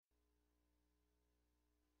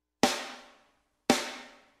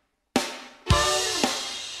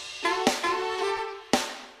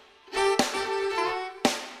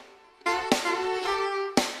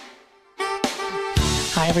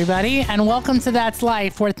everybody, and welcome to That's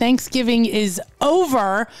Life, where Thanksgiving is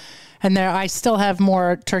over, and I still have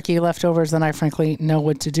more turkey leftovers than I frankly know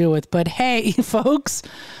what to do with. But hey, folks,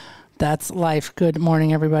 that's life. Good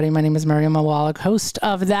morning, everybody. My name is Miriam, Wallach, host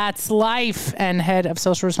of That's Life and head of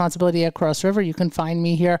social responsibility at Cross River. You can find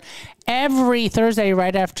me here every Thursday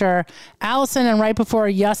right after Allison and right before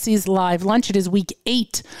Yussi's live lunch. It is week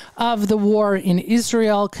 8 of the war in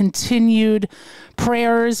Israel. Continued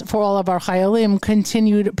prayers for all of our Chayalim,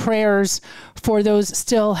 continued prayers for those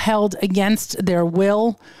still held against their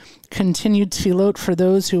will, continued tefillot for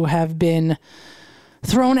those who have been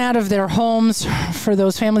thrown out of their homes, for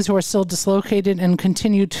those families who are still dislocated, and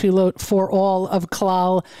continued tefillot for all of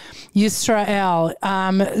Klal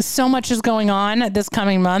Yisrael. So much is going on this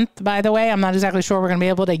coming month, by the way. I'm not exactly sure we're going to be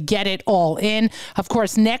able to get it all in. Of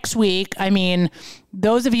course, next week, I mean,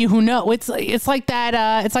 those of you who know, it's like that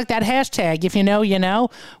hashtag. If you know, you know.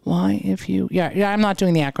 Why? If you, yeah, I'm not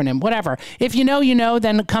doing the acronym. Whatever. If you know, you know.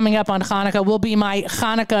 Then coming up on Hanukkah will be my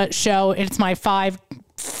Hanukkah show. It's my 5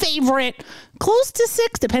 favorite, close to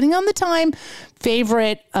 6, depending on the time,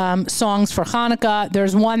 favorite songs for Hanukkah.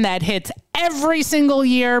 There's one that hits every single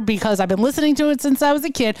year because I've been listening to it since I was a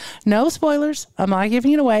kid. No spoilers. I'm not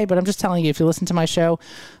giving it away, but I'm just telling you, if you listen to my show,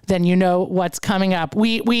 then you know what's coming up.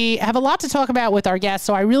 We have a lot to talk about with our guests,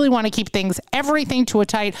 so I really want to keep everything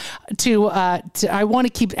I want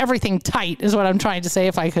to keep everything tight is what I'm trying to say.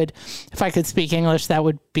 If I could speak English, that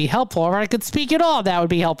would be helpful. Or I could speak at all, that would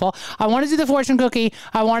be helpful. I want to do the fortune cookie.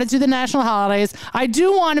 I want to do the national holidays. I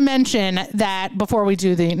do want to mention that before we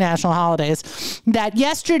do the national holidays, that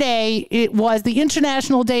yesterday it was the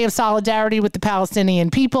International Day of Solidarity with the Palestinian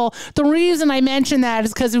people. The reason I mention that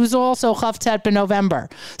is because it was also Chavtet in November.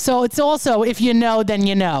 So it's also, if you know, then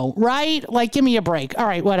you know, right? Like, give me a break. All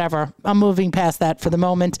right, whatever. I'm moving past that for the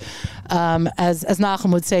moment. As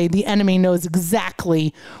Nachum would say, the enemy knows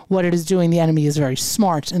exactly what it is doing. The enemy is very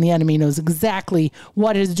smart, and the enemy knows exactly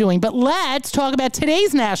what it is doing. But let's talk about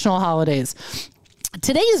today's national holidays.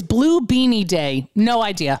 Today is Blue Beanie Day. No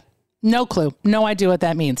idea. No clue. No idea what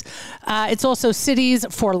that means. It's also Cities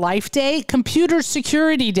for Life Day, Computer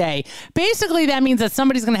Security Day. Basically, that means that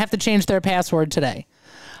somebody's going to have to change their password today.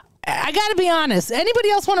 I got to be honest.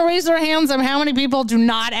 Anybody else want to raise their hands on how many people do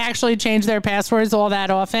not actually change their passwords all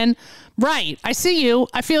that often? Right. I see you.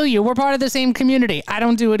 I feel you. We're part of the same community. I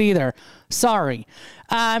don't do it either. Sorry.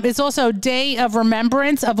 It's also Day of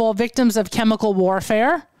Remembrance of all victims of chemical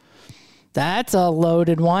warfare. That's a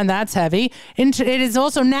loaded one. That's heavy. It is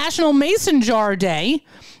also National Mason Jar Day,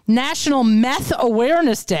 National Meth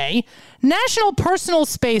Awareness Day, National Personal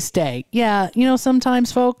Space Day. Yeah,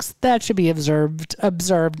 sometimes, folks, that should be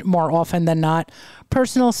observed more often than not.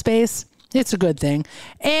 Personal space, it's a good thing.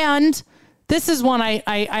 And this is one I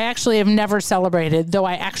actually have never celebrated, though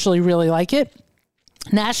I actually really like it.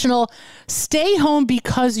 National Stay Home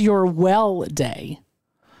Because You're Well Day.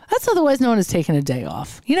 That's otherwise known as taking a day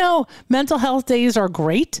off. Mental health days are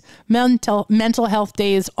great. Mental health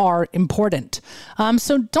days are important.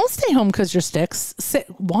 So don't stay home because you're sick.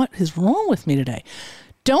 What is wrong with me today?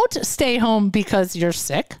 Don't stay home because you're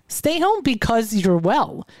sick. Stay home because you're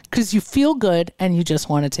well, because you feel good and you just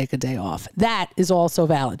want to take a day off. That is also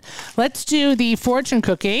valid. Let's do the fortune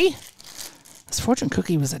cookie. This fortune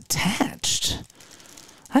cookie was attached.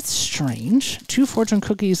 That's strange. 2 fortune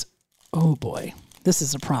cookies. Oh, boy. This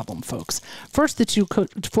is a problem, folks. First, the 2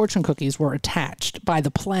 fortune cookies were attached by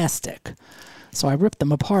the plastic. So I ripped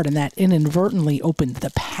them apart, and that inadvertently opened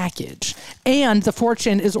the package. And the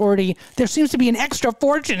fortune is already, there seems to be an extra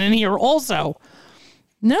fortune in here also.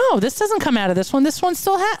 No, this doesn't come out of this one. This one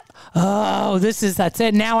still that's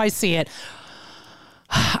it. Now I see it.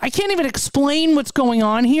 I can't even explain what's going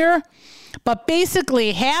on here. But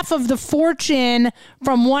basically, half of the fortune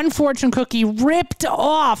from one fortune cookie ripped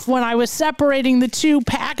off when I was separating the 2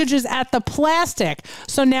 packages at the plastic.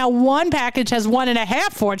 So now one package has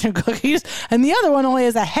 1.5 fortune cookies, and the other one only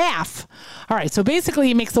has a half. All right, so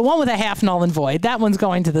basically, it makes the one with a half null and void. That one's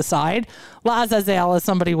going to the side. La Azazel, as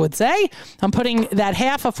somebody would say. I'm putting that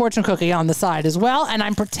half a fortune cookie on the side as well, and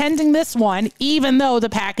I'm pretending this one, even though the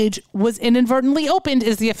package was inadvertently opened,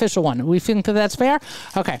 is the official one. We think that that's fair?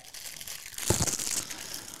 Okay.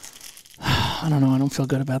 I don't know. I don't feel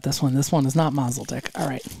good about this one. This one is not Mazel Tov. All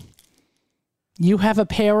right. You have a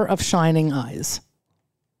pair of shining eyes.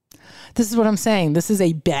 This is what I'm saying. This is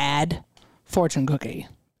a bad fortune cookie.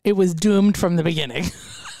 It was doomed from the beginning.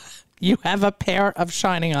 You have a pair of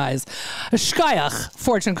shining eyes. A shkayach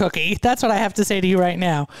fortune cookie. That's what I have to say to you right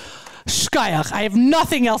now. Shkayach. I have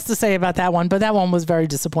nothing else to say about that one, but that one was very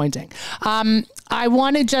disappointing. I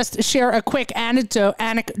want to just share a quick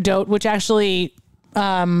anecdote which actually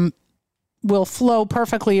will flow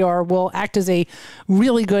perfectly or will act as a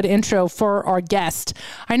really good intro for our guest.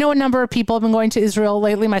 I know a number of people have been going to Israel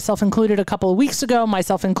lately, myself included a couple of weeks ago,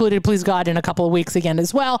 myself included, please God, in a couple of weeks again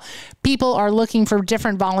as well. People are looking for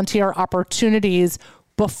different volunteer opportunities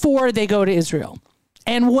before they go to Israel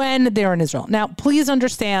and when they're in Israel. Now, please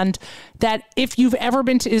understand that if you've ever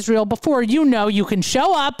been to Israel before, you know you can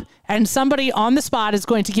show up and somebody on the spot is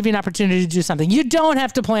going to give you an opportunity to do something. You don't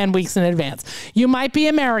have to plan weeks in advance. You might be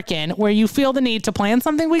American where you feel the need to plan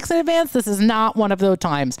something weeks in advance. This is not one of those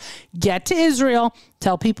times. Get to Israel,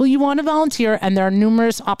 tell people you want to volunteer, and there are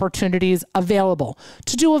numerous opportunities available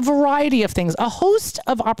to do a variety of things. A host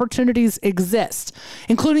of opportunities exist,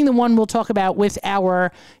 including the one we'll talk about with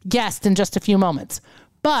our guest in just a few moments.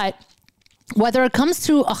 But whether it comes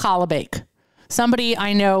to a challah bake, somebody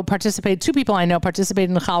I know two people I know participated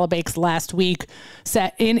in challah bakes last week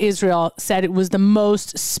in Israel, said it was the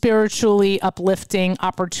most spiritually uplifting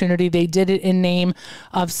opportunity. They did it in name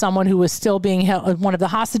of someone who was still being held, one of the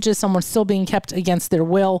hostages, someone still being kept against their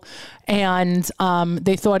will. And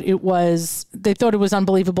they thought it was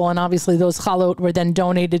unbelievable. And obviously those chalot were then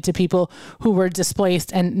donated to people who were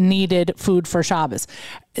displaced and needed food for Shabbos.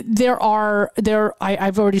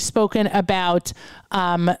 I've already spoken about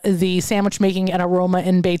the sandwich making and aroma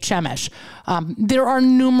in Beit Shemesh. There are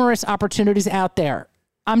numerous opportunities out there.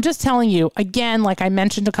 I'm just telling you, again, like I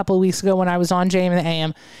mentioned a couple of weeks ago when I was on JM and the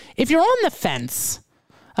AM, if you're on the fence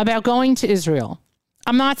about going to Israel,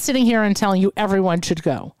 I'm not sitting here and telling you everyone should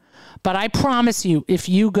go. But I promise you, if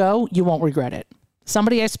you go, you won't regret it.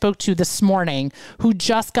 Somebody I spoke to this morning who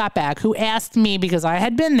just got back, who asked me, because I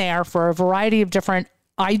had been there for a variety of different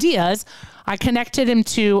ideas, I connected him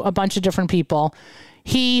to a bunch of different people.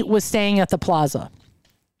 He was staying at the Plaza.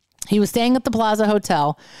 He was staying at the Plaza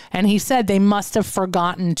Hotel, and he said they must have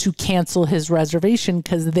forgotten to cancel his reservation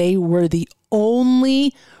because they were the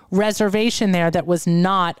only reservation there that was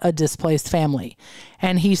not a displaced family.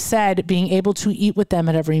 And he said being able to eat with them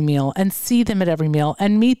at every meal and see them at every meal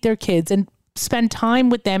and meet their kids and spend time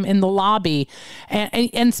with them in the lobby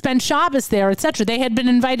and spend Shabbos there, etc. They had been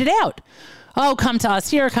invited out. Oh, come to us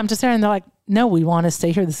here, come to us there. And they're like, no, we want to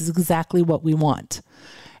stay here. This is exactly what we want.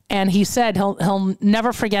 And he said he'll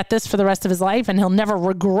never forget this for the rest of his life, and he'll never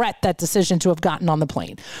regret that decision to have gotten on the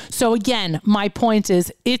plane. So again, my point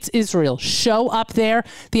is, it's Israel. Show up there.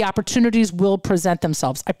 The opportunities will present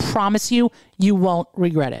themselves. I promise you, you won't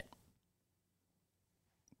regret it.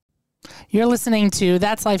 You're listening to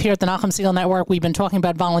That's Life here at the Nachum Segal Network. We've been talking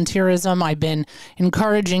about volunteerism. I've been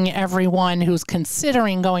encouraging everyone who's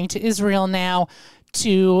considering going to Israel now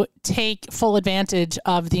to take full advantage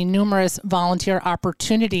of the numerous volunteer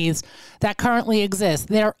opportunities that currently exist.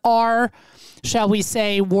 There are, shall we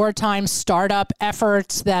say, wartime startup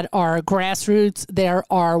efforts that are grassroots. There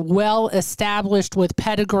are well-established with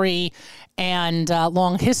pedigree and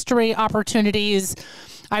long history opportunities.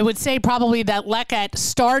 I would say probably that Leket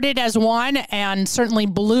started as one and certainly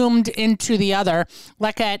bloomed into the other.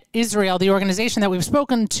 Leket Israel, the organization that we've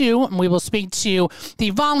spoken to, and we will speak to the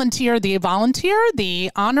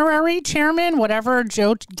honorary chairman, whatever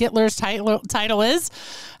Joe Gitler's title is.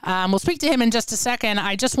 We'll speak to him in just a second.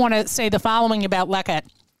 I just want to say the following about Leket.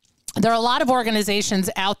 There are a lot of organizations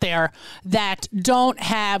out there that don't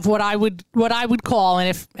have what I would call,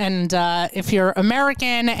 and if you're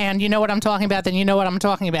American and you know what I'm talking about, then you know what I'm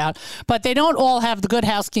talking about. But they don't all have the good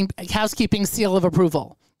housekeeping seal of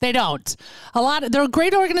approval. They don't. There are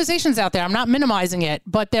great organizations out there. I'm not minimizing it,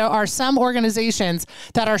 but there are some organizations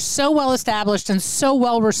that are so well established and so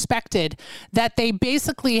well respected that they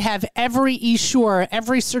basically have every e-sure,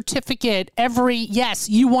 every certificate, yes,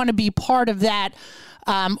 you want to be part of that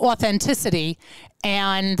authenticity,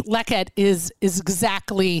 and Leket is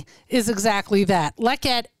exactly that.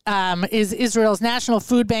 Leket is Israel's national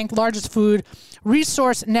food bank, largest food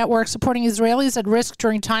resource network, supporting Israelis at risk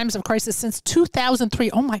during times of crisis since 2003.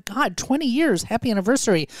 Oh my God, 20 years! Happy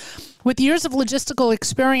anniversary! With years of logistical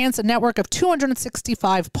experience, a network of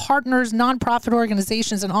 265 partners, nonprofit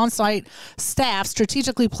organizations, and on-site staff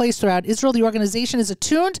strategically placed throughout Israel, the organization is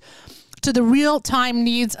attuned to the real-time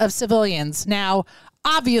needs of civilians. Now,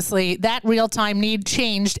 obviously, that real-time need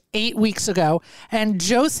changed 8 weeks ago. And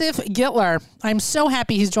Joseph Gitler, I'm so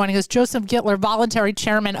happy he's joining us. Joseph Gitler, voluntary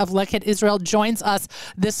chairman of Leket Israel, joins us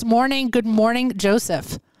this morning. Good morning,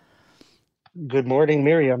 Joseph. Good morning,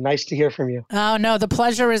 Miriam. Nice to hear from you. Oh, no, the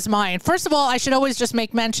pleasure is mine. First of all, I should always just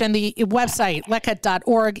make mention the website,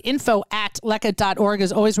 leket.org. Info@leket.org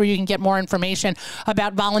is always where you can get more information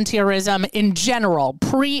about volunteerism in general.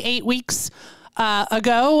 Pre 8 weeks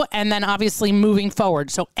ago, and then obviously moving forward.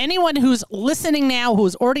 So anyone who's listening now,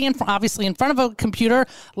 who's already obviously in front of a computer,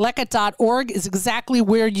 Leket.org is exactly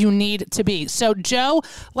where you need to be. So Joe,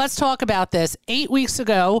 let's talk about this. 8 weeks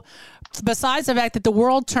ago, besides the fact that the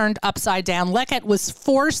world turned upside down, Leket was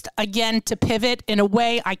forced again to pivot in a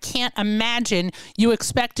way I can't imagine you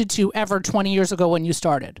expected to ever 20 years ago when you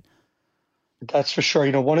started. That's for sure.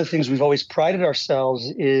 One of the things we've always prided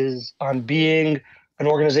ourselves is on being an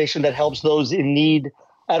organization that helps those in need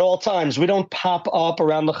at all times. We don't pop up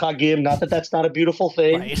around the Chagim, not that that's not a beautiful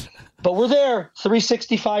thing, right, but we're there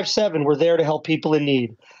 365/7. We're there to help people in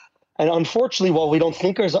need. And unfortunately, while we don't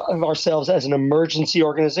think of ourselves as an emergency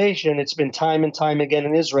organization, it's been time and time again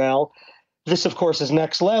in Israel. This, of course, is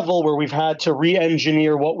next level where we've had to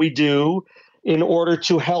re-engineer what we do in order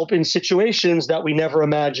to help in situations that we never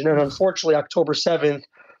imagined. And unfortunately, October 7th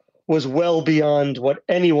was well beyond what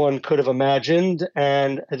anyone could have imagined.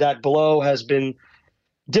 And that blow has been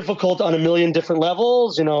difficult on a million different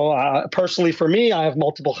levels. Personally for me, I have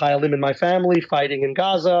multiple Chayalim in my family fighting in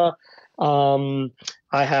Gaza. We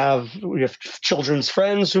have children's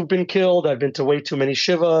friends who've been killed. I've been to way too many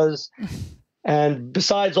Shivas. And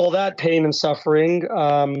besides all that pain and suffering,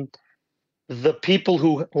 the people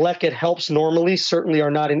who Leket helps normally certainly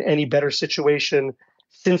are not in any better situation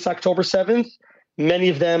since October 7th. Many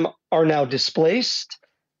of them are now displaced,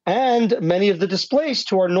 and many of the displaced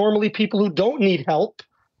who are normally people who don't need help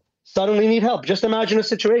suddenly need help. Just imagine a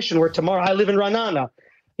situation where tomorrow, I live in Ra'anana.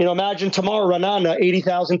 Imagine tomorrow, Ra'anana,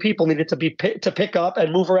 80,000 people needed to pick up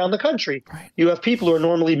and move around the country. Right. You have people who are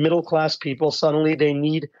normally middle-class people. Suddenly they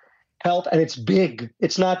need help, and it's big.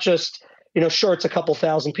 It's not just, sure, it's a couple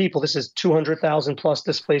thousand people. This is 200,000 plus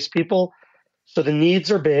displaced people. So the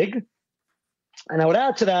needs are big. And I would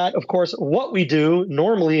add to that, of course, what we do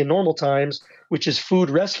normally in normal times, which is food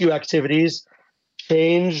rescue activities,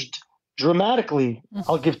 changed dramatically.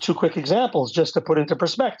 I'll give two quick examples just to put into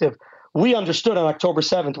perspective. We understood on October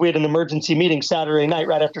 7th, we had an emergency meeting Saturday night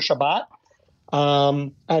right after Shabbat.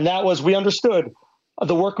 And that was, we understood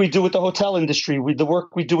the work we do with the hotel industry, the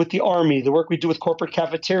work we do with the army, the work we do with corporate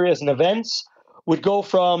cafeterias and events would go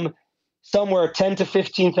from somewhere 10 to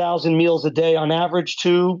 15,000 meals a day on average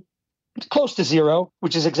to close to zero,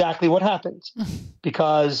 which is exactly what happens.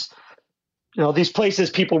 Because, these places,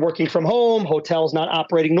 people working from home, hotels not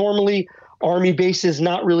operating normally, army bases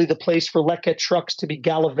not really the place for Leket trucks to be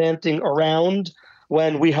gallivanting around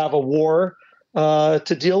when we have a war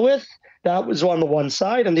to deal with. That was on the one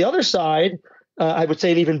side. And the other side, I would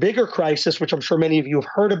say an even bigger crisis, which I'm sure many of you have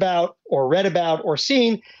heard about or read about or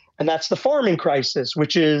seen, and that's the farming crisis,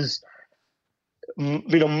 which is,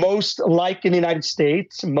 most, like in the United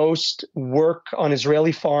States, most work on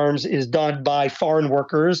Israeli farms is done by foreign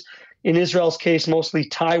workers. In Israel's case, mostly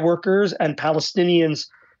Thai workers and Palestinians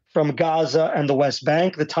from Gaza and the West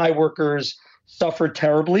Bank. The Thai workers suffered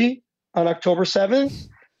terribly on October 7th.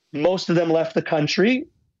 Most of them left the country.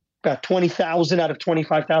 About 20,000 out of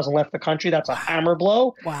 25,000 left the country. That's a hammer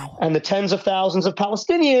blow. Wow. And the tens of thousands of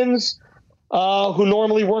Palestinians who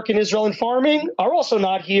normally work in Israel in farming are also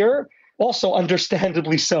not here, also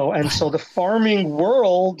understandably so. And so the farming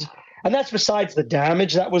world, and that's besides the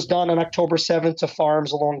damage that was done on October 7th to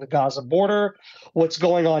farms along the Gaza border, what's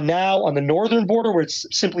going on now on the northern border where it's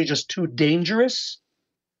simply just too dangerous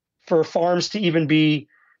for farms to even be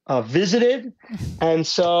visited. And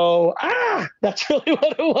so, that's really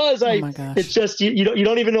what it was. Oh my gosh. It's just, you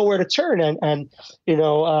don't even know where to turn. And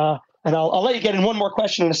I'll let you get in one more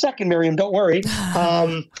question in a second, Miriam, don't worry.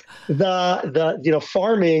 Farming,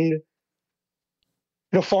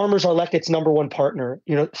 farmers are Leket's number one partner.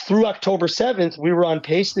 Through October 7th, we were on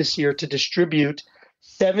pace this year to distribute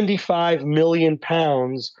 75 million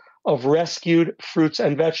pounds of rescued fruits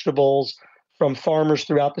and vegetables from farmers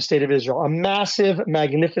throughout the state of Israel. A massive,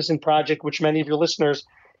 magnificent project, which many of your listeners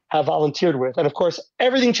have volunteered with. And of course,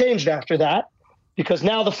 everything changed after that because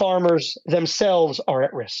now the farmers themselves are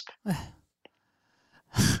at risk.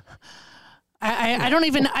 I don't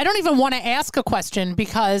even want to ask a question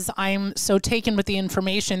because I'm so taken with the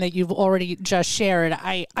information that you've already just shared.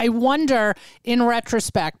 I wonder, in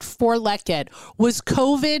retrospect, for Leket, was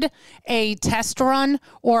COVID a test run,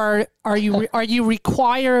 or are you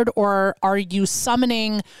required, or are you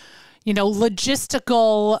summoning,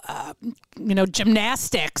 logistical,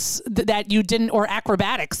 gymnastics that you didn't, or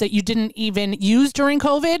acrobatics that you didn't even use during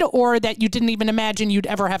COVID, or that you didn't even imagine you'd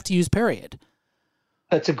ever have to use, period?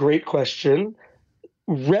 That's a great question.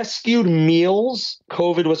 Rescued meals,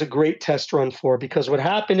 COVID was a great test run for, because what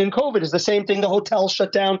happened in COVID is the same thing. The hotels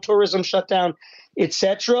shut down, tourism shut down,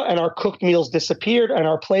 etc., and our cooked meals disappeared. And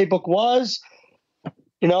our playbook was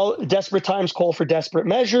desperate times call for desperate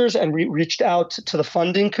measures, and we reached out to the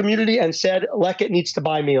funding community and said, Leket needs to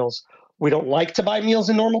buy meals. We don't like to buy meals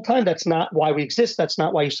in normal time. That's not why we exist. That's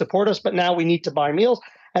not why you support us. But now we need to buy meals.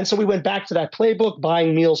 And so we went back to that playbook,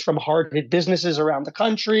 buying meals from hard-hit businesses around the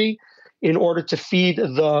country in order to feed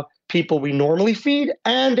the people we normally feed,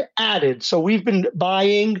 and added. So we've been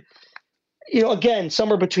buying, again,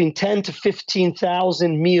 somewhere between 10 to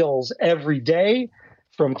 15,000 meals every day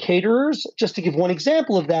from caterers. Just to give one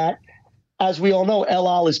example of that, as we all know, El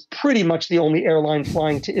Al is pretty much the only airline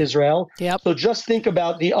flying to Israel. Yep. So just think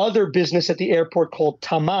about the other business at the airport called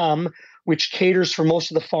Tamam, which caters for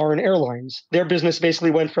most of the foreign airlines. Their business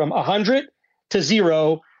basically went from 100 to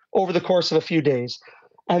 0 over the course of a few days.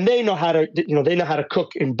 And they know how to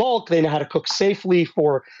cook in bulk. They know how to cook safely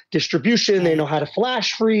for distribution. They know how to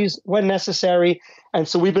flash freeze when necessary. And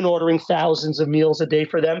so we've been ordering thousands of meals a day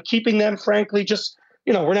for them, keeping them, frankly, just,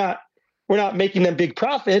 we're not making them big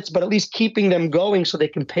profits, but at least keeping them going so they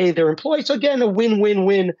can pay their employees. So again, a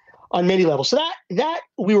win-win-win on many levels. So that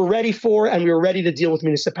we were ready for, and we were ready to deal with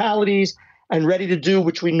municipalities and ready to do,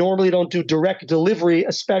 which we normally don't do, direct delivery,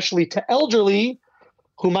 especially to elderly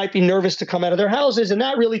who might be nervous to come out of their houses. And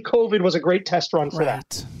that really, COVID was a great test run for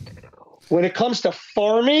that. When it comes to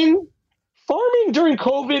farming during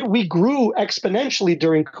COVID, we grew exponentially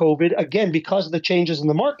during COVID, again, because of the changes in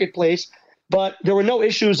the marketplace, but there were no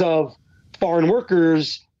issues of foreign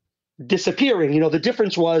workers disappearing. The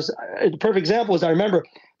difference was, the perfect example is, I remember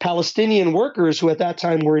Palestinian workers who at that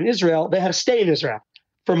time were in Israel, they had to stay in Israel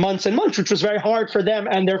for months and months, which was very hard for them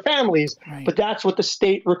and their families. Right. But that's what the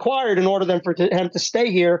state required in order for them to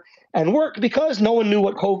stay here and work, because no one knew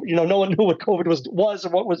what COVID, no one knew what COVID was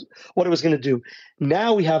or what it was going to do.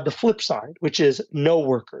 Now we have the flip side, which is no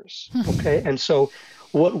workers. Okay. And so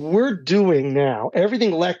what we're doing now,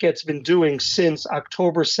 everything Leket's been doing since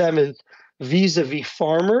October 7th vis-a-vis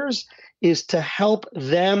farmers, is to help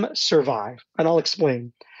them survive. And I'll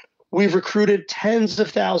explain. We've recruited tens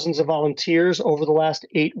of thousands of volunteers over the last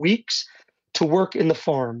 8 weeks to work in the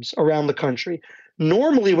farms around the country.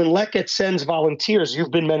 Normally, when Leket sends volunteers,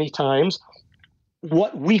 you've been many times,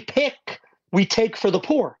 what we pick, we take for the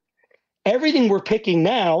poor. Everything we're picking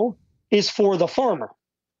now is for the farmer,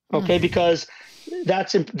 okay? Because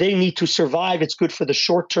they need to survive. It's good for the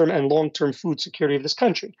short-term and long-term food security of this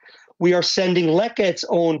country. We are sending Leket's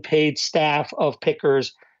own paid staff of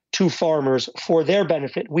pickers to farmers for their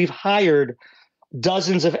benefit. We've hired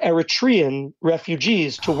dozens of Eritrean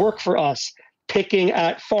refugees to work for us, picking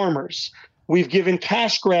at farmers. We've given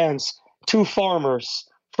cash grants to farmers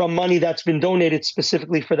from money that's been donated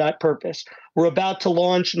specifically for that purpose. We're about to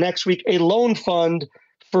launch next week a loan fund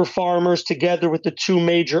for farmers, together with the two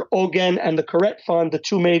major Ogen and the Correct Fund, the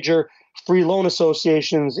two major free loan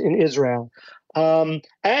associations in Israel. And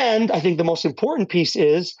I think the most important piece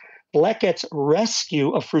is Leket's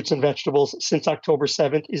rescue of fruits and vegetables since October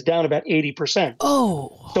 7th is down about 80%.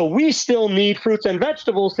 Oh. So we still need fruits and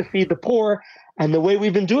vegetables to feed the poor. And the way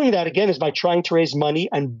we've been doing that, again, is by trying to raise money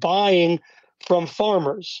and buying from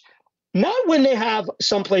farmers. Not when they have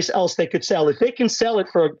someplace else they could sell. If they can sell it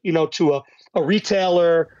for, to a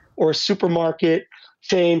retailer or a supermarket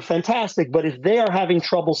chain, fantastic. But if they are having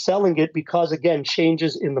trouble selling it because, again,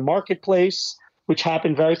 changes in the marketplace, which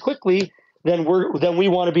happen very quickly, then we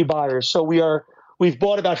want to be buyers. So we've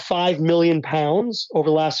bought about 5 million pounds over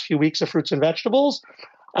the last few weeks of fruits and vegetables,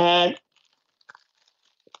 and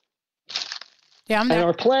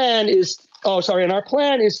our plan is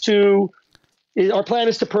to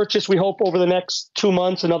purchase, we hope over the next 2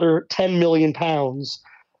 months, another 10 million pounds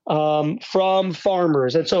from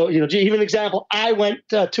farmers. And so, even an example, I went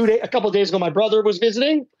a couple of days ago, my brother was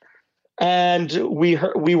visiting, and we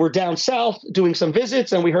were down south doing some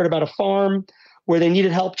visits, and we heard about a farm where they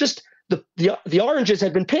needed help. Just the oranges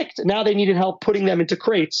had been picked. Now they needed help putting them into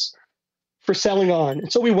crates for selling on.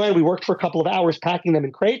 And so we worked for a couple of hours packing them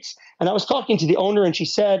in crates. And I was talking to the owner, and she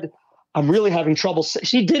said, I'm really having trouble.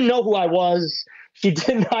 She didn't know who I was. I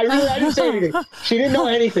didn't say anything. She didn't know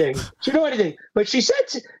anything. She didn't know anything. But she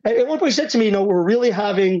said, at one point she said to me, we're really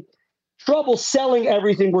having trouble selling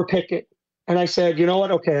everything we're picking. And I said, you know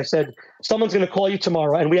what? Okay. I said, someone's going to call you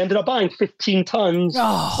tomorrow. And we ended up buying 15 tons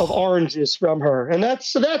of oranges from her. And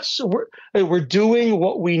we're doing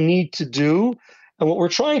what we need to do. And what we're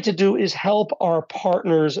trying to do is help our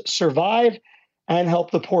partners survive and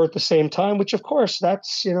help the poor at the same time, which, of course,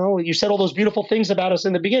 that's, you said all those beautiful things about us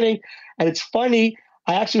in the beginning. And it's funny.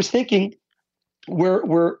 I actually was thinking we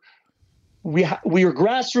are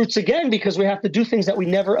grassroots again, because we have to do things that we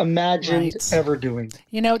never imagined ever doing.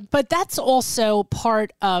 But that's also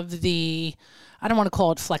part of the I don't want to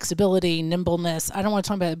call it flexibility, nimbleness. I don't want to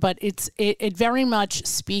talk about it, but it very much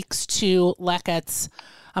speaks to Leket's,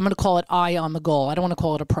 I'm going to call it eye on the goal. I don't want to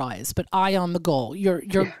call it a prize, but eye on the goal. Your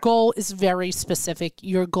goal is very specific.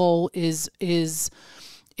 Your goal is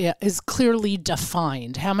clearly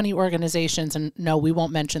defined. How many organizations, and no, we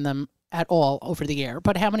won't mention them at all over the air,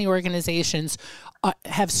 but how many organizations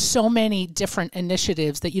have so many different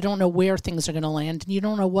initiatives that you don't know where things are going to land and you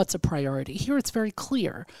don't know what's a priority. Here it's very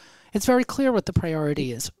clear. It's very clear what the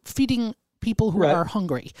priority is. Feeding people who are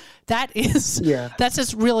hungry. That's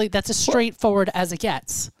as straightforward as it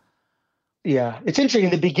gets. Yeah, it's interesting.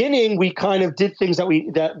 In the beginning, we kind of did things that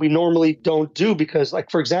we normally don't do because,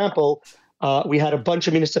 like, for example, we had a bunch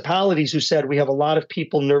of municipalities who said we have a lot of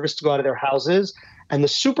people nervous to go out of their houses, and the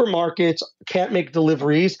supermarkets can't make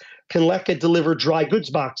deliveries. Can Leket deliver dry goods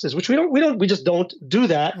boxes? Which we just don't do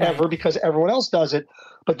that ever because everyone else does it.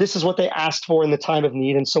 But this is what they asked for in the time of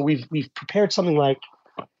need, and so we've prepared something like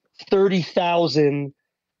 30,000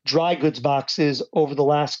 dry goods boxes over the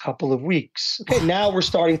last couple of weeks. Okay, now we're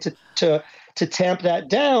starting to tamp that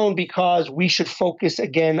down because we should focus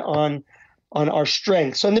again on our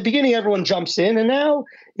strength. So in the beginning, everyone jumps in, and now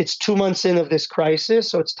it's 2 months in of this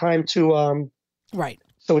crisis. So it's time to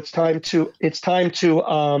So it's time to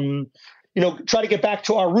try to get back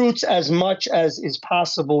to our roots as much as is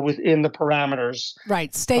possible within the parameters.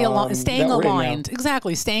 Right. Staying aligned.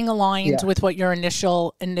 Exactly. Staying aligned with what your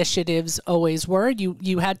initial initiatives always were.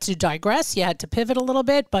 You had to digress. You had to pivot a little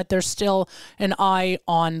bit, but there's still an eye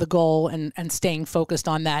on the goal and staying focused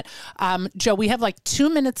on that. Joe, we have like 2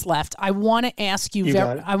 minutes left. I want to ask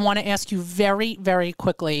you very, very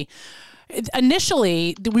quickly.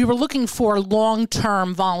 Initially, we were looking for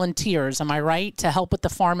long-term volunteers, am I right, to help with the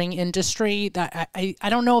farming industry? I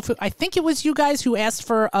don't know I think it was you guys who asked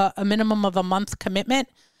for a minimum of a month commitment.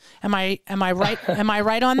 Am I right? Am I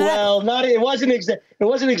right on that? Well, it wasn't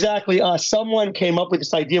exactly us. Someone came up with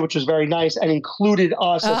this idea, which was very nice, and included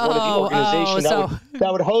us as one of the organizations that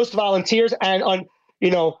would host volunteers. And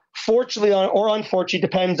fortunately or unfortunately,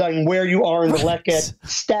 depends on where you are in the Leket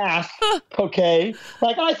staff. Okay.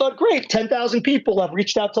 Like I thought, great, 10,000 people have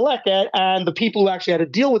reached out to Leket, and the people who actually had to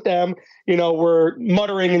deal with them, were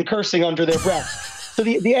muttering and cursing under their breath. So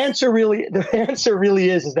the answer really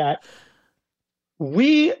is that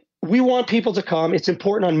we want people to come. It's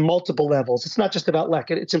important on multiple levels. It's not just about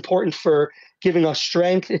Leket. It's important for giving us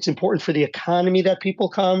strength. It's important for the economy that people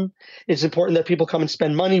come. It's important that people come and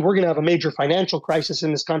spend money. We're going to have a major financial crisis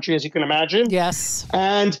in this country, as you can imagine. Yes.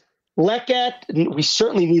 And Leket, we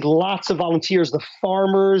certainly need lots of volunteers. The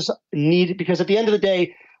farmers need, because at the end of the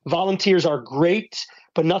day, volunteers are great,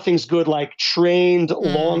 but nothing's good like trained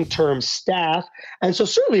long-term staff. And so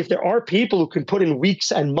certainly if there are people who can put in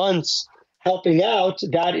weeks and months helping out,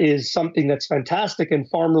 that is something that's fantastic, and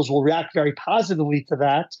farmers will react very positively to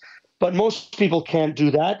that. But most people can't do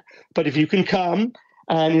that. But if you can come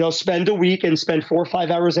and spend a week and spend 4 or 5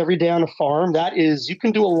 hours every day on a farm, you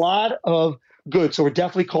can do a lot of good. So we're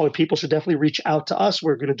definitely calling. People should definitely reach out to us.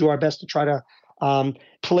 We're going to do our best to try to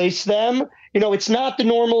place them. It's not the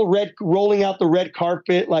normal rolling out the red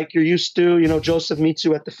carpet like you're used to. Joseph meets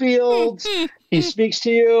you at the fields. He speaks to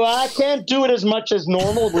you. I can't do it as much as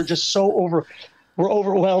normal. We're just we're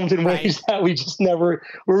overwhelmed in ways that we just never.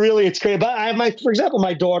 It's crazy. But I have for example,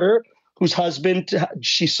 my daughter, whose husband,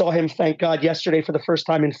 she saw him, thank God, yesterday for the first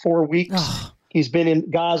time in 4 weeks. Oh. He's been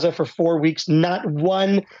in Gaza for 4 weeks. Not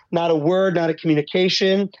a word, not a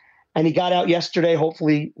communication. And he got out yesterday.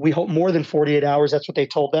 Hopefully, we hope more than 48 hours. That's what they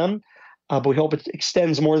told them. But we hope it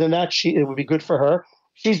extends more than that. It would be good for her.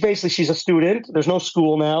 She's a student. There's no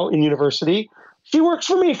school now in university. She works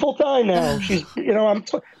for me full time now. She's, I'm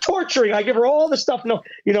torturing. I give her all the stuff.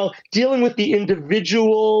 Dealing with the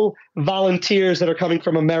individual volunteers that are coming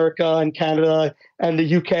from America and Canada and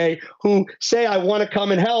the UK who say, I want to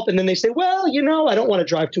come and help. And then they say, well, I don't want to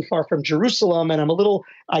drive too far from Jerusalem. And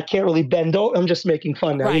I can't really bend over. I'm just making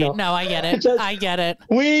fun now. Right. No, I get it. I get it.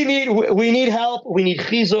 We need help. We need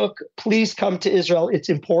chizuk. Please come to Israel. It's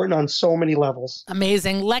important on so many levels.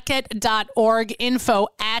 Amazing. Leket.org,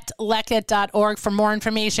 info@leket.org for more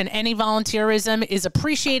information. Any volunteerism is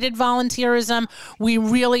appreciated volunteerism. We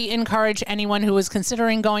really encourage anyone who is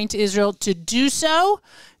considering going to Israel to do so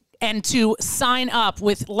and to sign up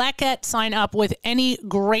with Leket, sign up with any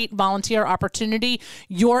great volunteer opportunity.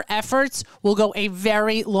 Your efforts will go a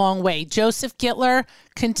very long way. Joseph Gitler,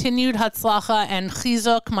 continued Hatzlacha and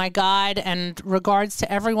Chizuk, my guide, and regards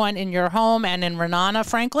to everyone in your home and in Renana,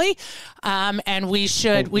 frankly. And we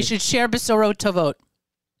should share Besorot Tovot.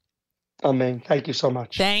 Amen. Thank you so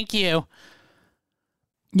much. Thank you.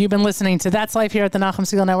 You've been listening to That's Life here at the Nachum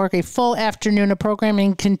Segal Network. A full afternoon of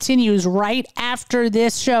programming continues right after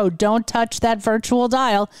this show. Don't touch that virtual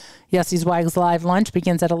dial. Yossi's Wags Live Lunch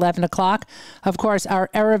begins at 11 o'clock. Of course, our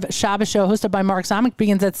Erev Shabbos show hosted by Mark Zomick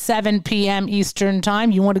begins at 7 p.m. Eastern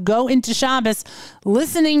Time. You want to go into Shabbos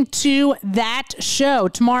listening to that show.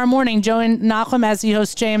 Tomorrow morning, Joe and Nachum as he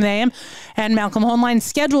hosts JM AM and Malcolm Hohenlein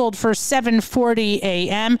scheduled for 7:40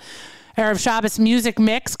 a.m. Erev Shabbos music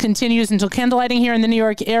mix continues until candlelighting here in the New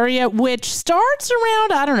York area, which starts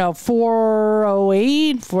around,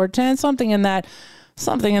 4:08, 4:10,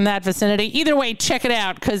 something in that vicinity. Either way, check it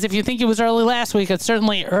out, because if you think it was early last week, it's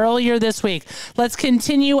certainly earlier this week. Let's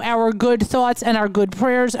continue our good thoughts and our good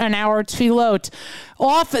prayers and our tefillot.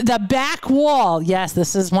 Off the back wall, yes,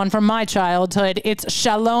 this is one from my childhood. It's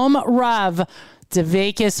Shalom Rav,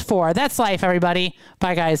 Devekis 4. That's life, everybody.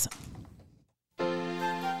 Bye, guys.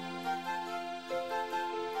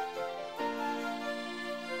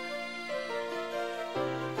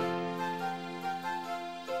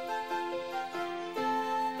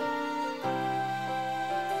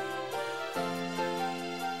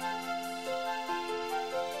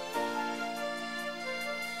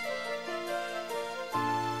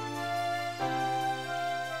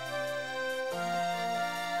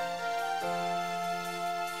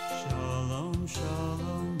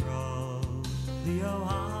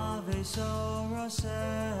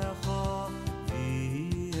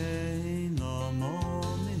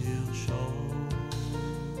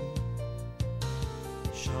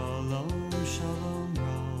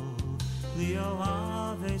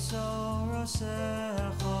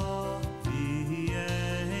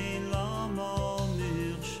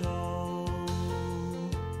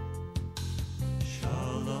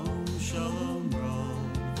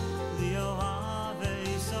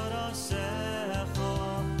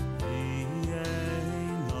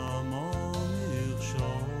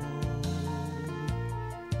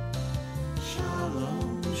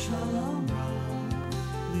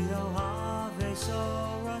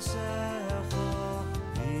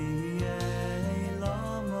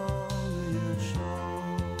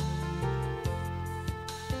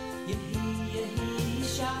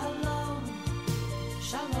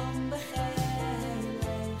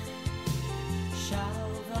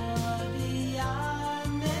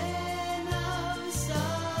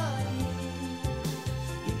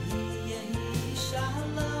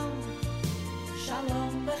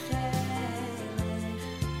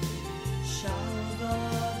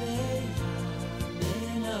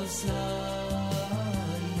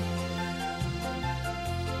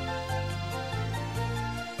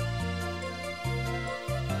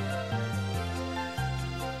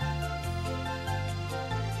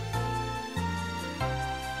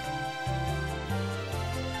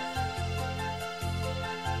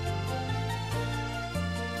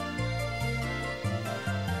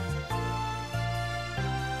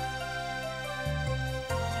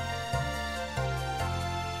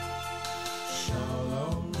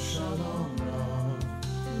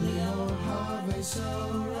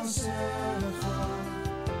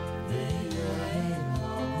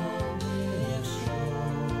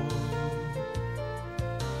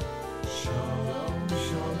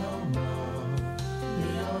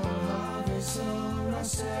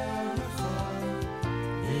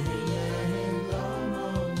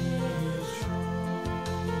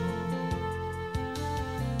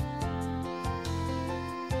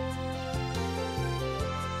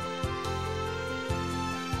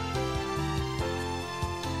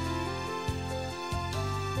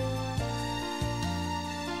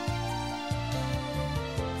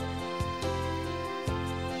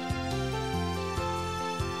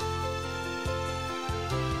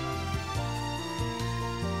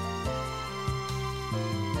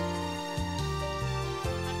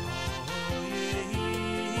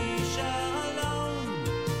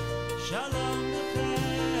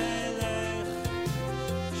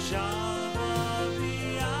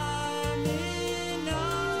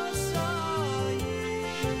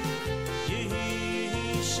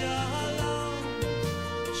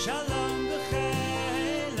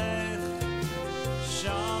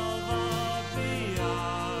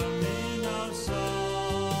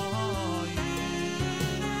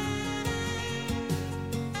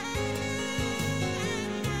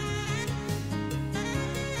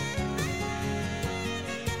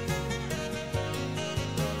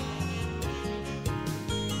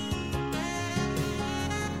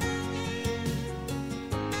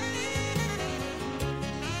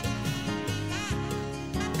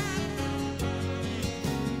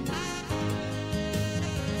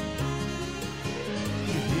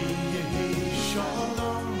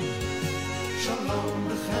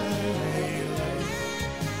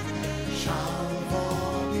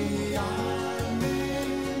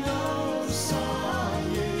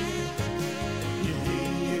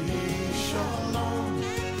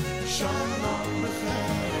 Shalom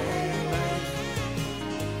Aleichem.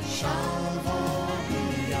 Shalom.